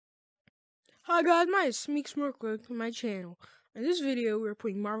Hi guys, my name is SmeekSmork. Welcome to my channel. In this video, we're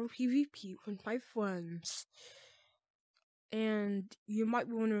playing Marvel PvP with my friends. And you might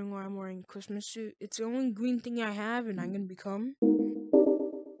be wondering why I'm wearing a Christmas suit. It's the only green thing I have, and I'm gonna become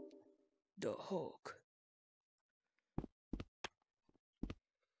the Hulk.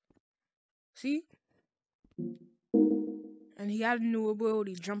 See? And he had a new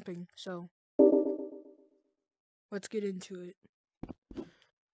ability, jumping. So let's get into it.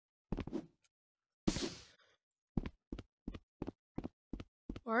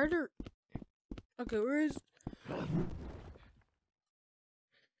 Why are there... Okay, where is...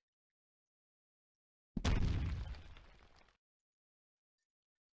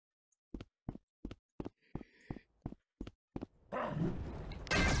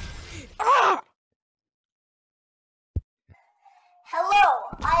 Ah!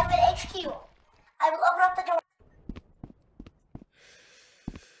 Hello, I am at HQ. I will open up the door.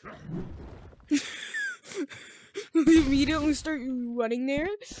 We immediately start running there.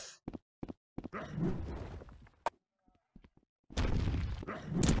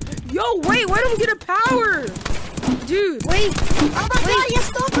 Yo, wait, why don't we get a power? Dude. Wait. Oh my god, you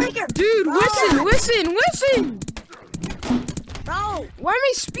Stonebreaker. Dude, Bro. listen. Bro. Let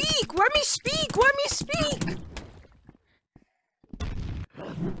me speak.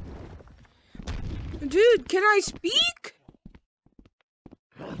 Dude, can I speak?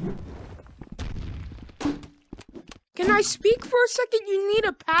 Can I speak for a second? You need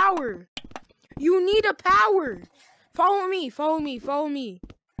a power. Follow me.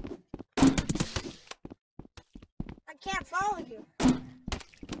 I can't follow you. Come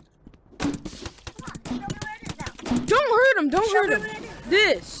on, show me where it is now. Don't Show hurt me him. where it is.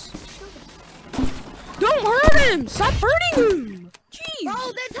 This. Don't hurt him. Stop hurting him. Jeez. Bro,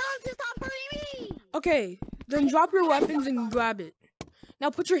 they're telling you to stop hurting me. Okay, then drop your weapons and grab it.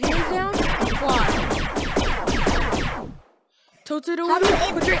 Now put your hands down and fly. Tilt it a little.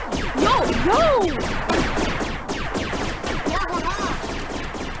 Put your... Yo!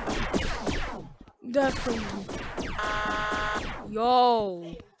 That's crazy.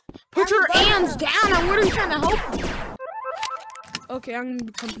 Yo! Put your hands down! I'm literally trying to help you. Okay, I'm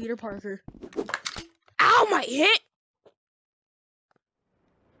gonna become Peter Parker. Ow, my hit!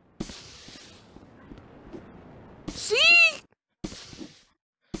 See?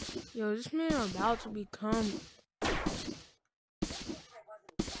 Yo, this man about to become...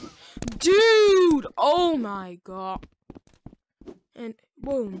 Dude! Oh my god. And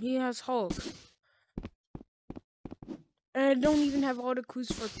boom, he has Hulk. And I don't even have all the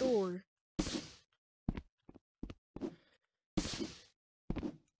clues for Thor.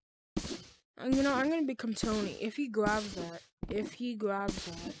 And you know, I'm gonna become Tony if he grabs that.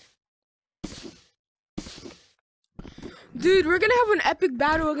 Dude, we're gonna have an epic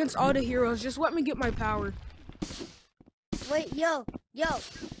battle against all the heroes. Just let me get my power. Wait, yo.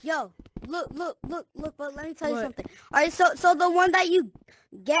 Look, but let me tell you something. Alright, so the one that you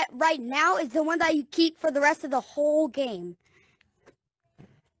get right now is the one that you keep for the rest of the whole game.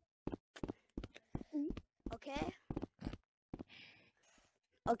 Okay?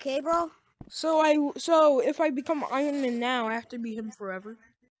 Okay, bro? So if I become Iron Man now, I have to be him forever.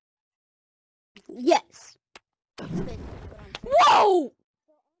 Yes. Whoa!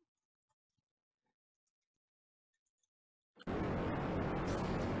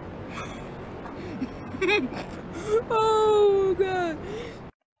 Oh god.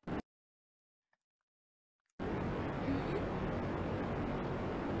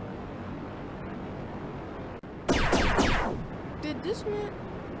 Did this man...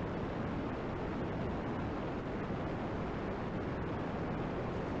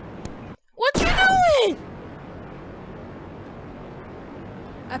 What you doing?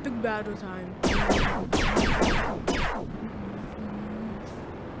 Epic battle time.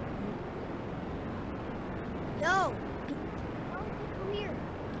 Yo! Come here.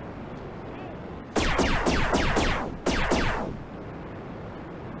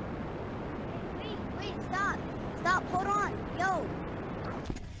 Hey. Wait, stop. Stop, hold on. Yo!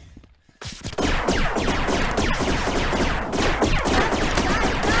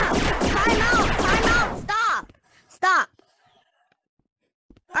 Time out! Stop!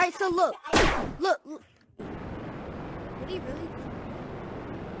 Alright, so look. What do you really...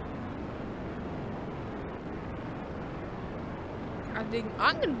 I think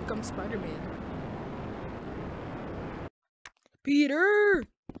I'm gonna become Spider-Man. Peter!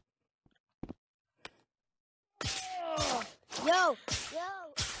 Yo!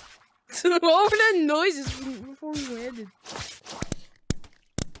 What were that noises before we landed?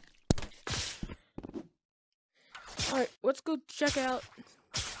 Alright, let's go check out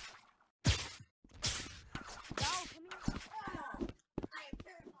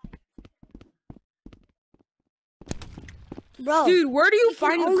Bro. Dude, where do you we can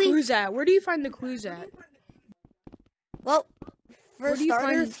find the only- clues at? Where do you find the clues at? Well, Where for do you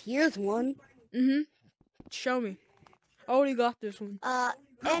starters, find- here's one. Show me. I already got this one.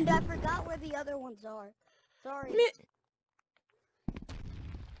 And I forgot where the other ones are. Sorry.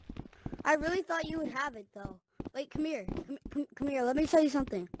 I really thought you would have it, though. Wait, come here. Come here. Let me tell you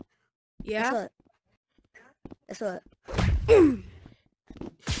something. Yeah? Guess what?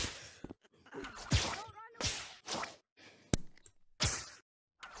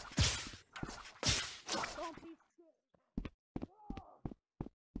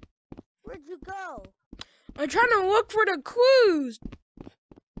 Where'd you go? I'm trying to look for the clues.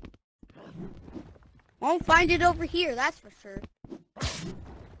 Won't find it over here, that's for sure.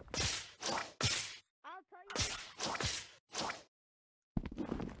 I'll tell you.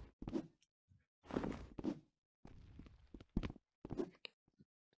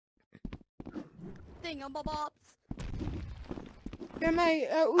 Thingamabobs. Am I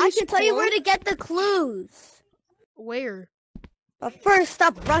at least I can tell you where close? to get the clues. Where? But first,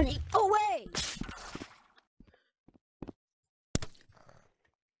 stop running away.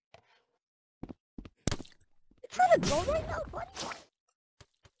 You trying to go right now, buddy?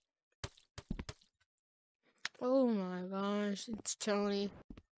 Oh my gosh, it's Tony.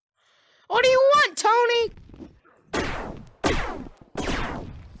 What do you want, Tony?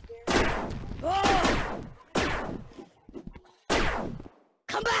 Oh!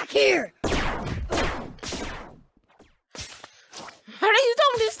 Come back here! How do you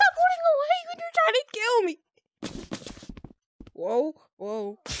tell me to stop running away when you're trying to kill me? Whoa,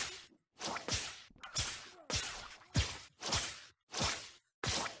 whoa.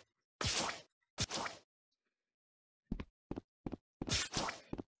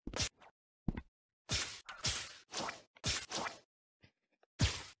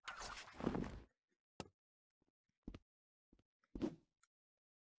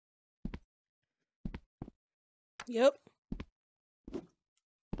 Yep.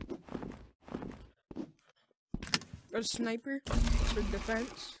 A sniper for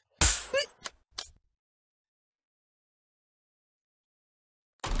defense.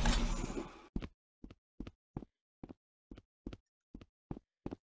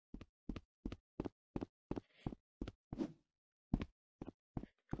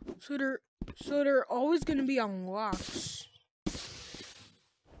 So they're always gonna be on locks.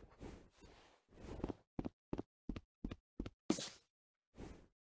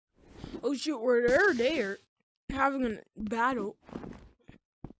 Oh shoot, they're there having a battle.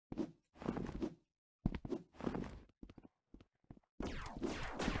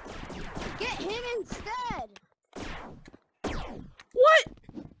 Get him instead! What?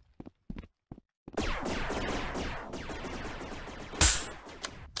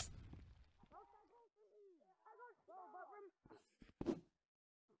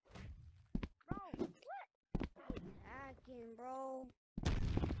 Hacking, bro.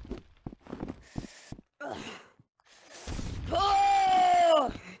 Ugh.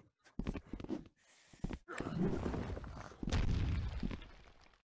 Oh!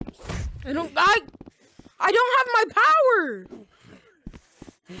 I don't have my power.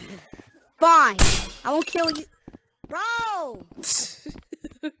 Fine. I won't kill you. Bro!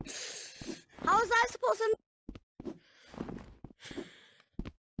 How was I supposed to...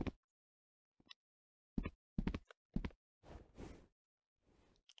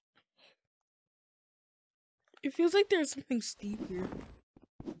 It feels like there's something steep here.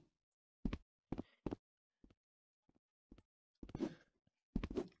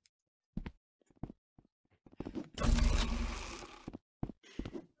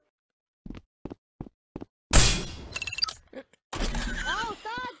 Oh,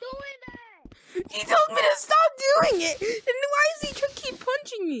 stop doing that! He told me to stop doing it! And why is he keep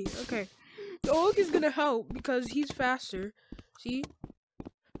punching me? Okay. The Oak is gonna help because he's faster. See?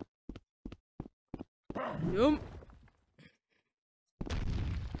 Yum.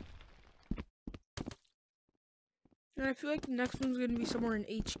 And I feel like the next one's gonna be somewhere in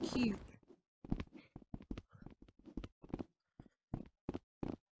HQ.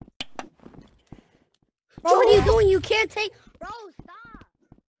 Bro, what are you doing? You can't take... Bro, stop!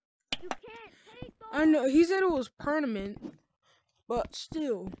 You can't take those... I know, he said it was permanent, but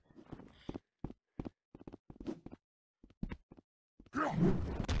still.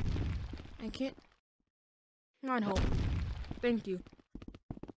 I can't... Not help. Thank you.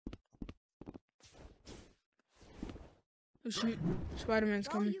 Oh shoot, Spider-Man's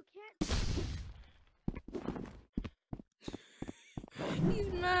Bro, coming. you can't...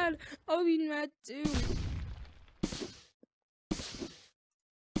 He's mad. I'll be mad too.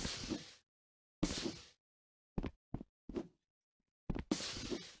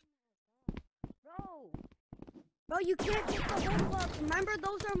 you can't take the whole box. Remember,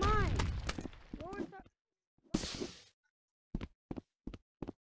 those are mine.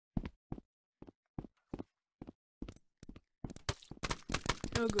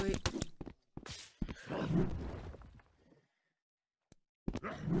 Oh, great.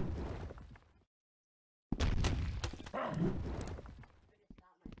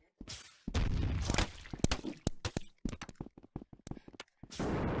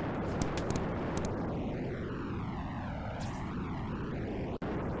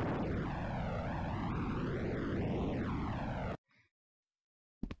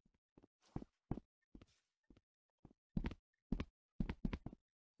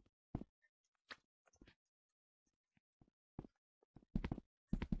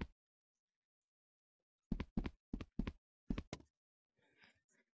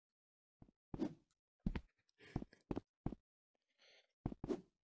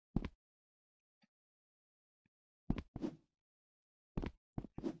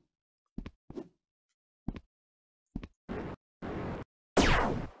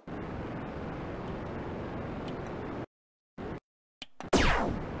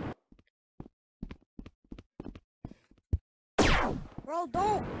 Bro,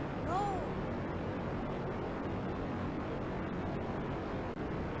 don't. No.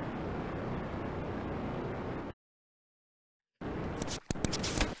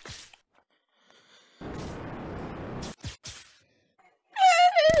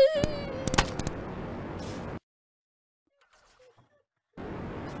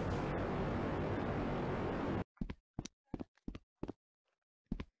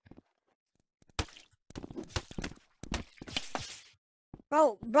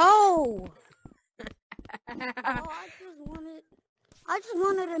 Bro. I just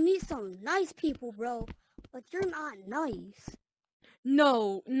wanted to meet some nice people, bro. But you're not nice.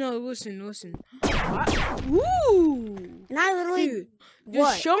 No, listen. Woo! And I literally, Dude,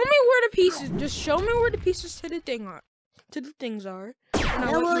 what? just show me where the pieces to the things are. And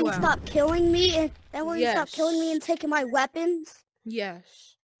Then will you stop killing me? And then will you stop killing me and taking my weapons?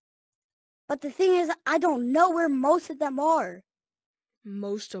 Yes. But the thing is, I don't know where most of them are.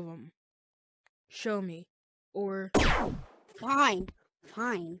 Most of them. Show me. Or... Fine.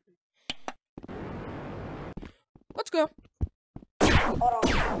 Let's go. Hold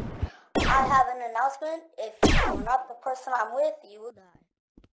on. I have an announcement. If you're not the person I'm with, you will die.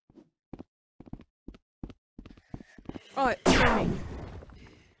 Alright, show me.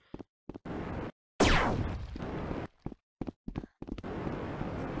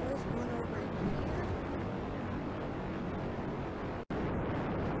 There's one over here.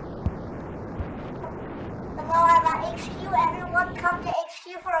 Hello, I'm at HQ. Everyone come to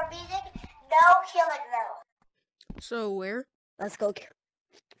HQ for a meeting. No killing though. So, where? Let's go.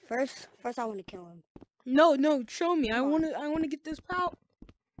 First I want to kill him. No, show me. I wanna get this pout.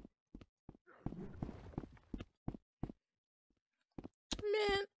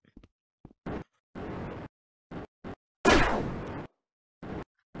 Man,